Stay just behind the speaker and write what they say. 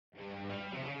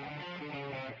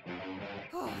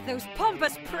those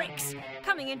pompous pricks!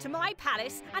 Coming into my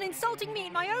palace and insulting me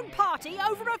at my own party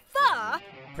over a fur!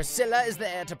 Priscilla is the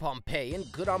heir to Pompeii, and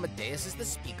good Amadeus is the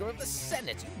Speaker of the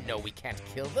Senate. You know we can't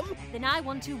kill them. Then I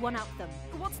want to one-up them.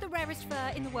 What's the rarest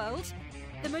fur in the world?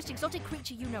 The most exotic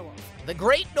creature you know of? The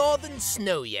Great Northern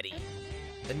Snow Yeti.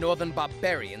 The Northern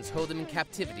barbarians hold him in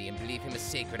captivity and believe him a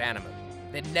sacred animal.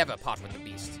 They'd never part with the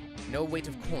beast. No weight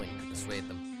of coin could persuade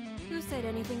them. Who said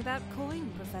anything about coin,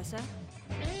 Professor?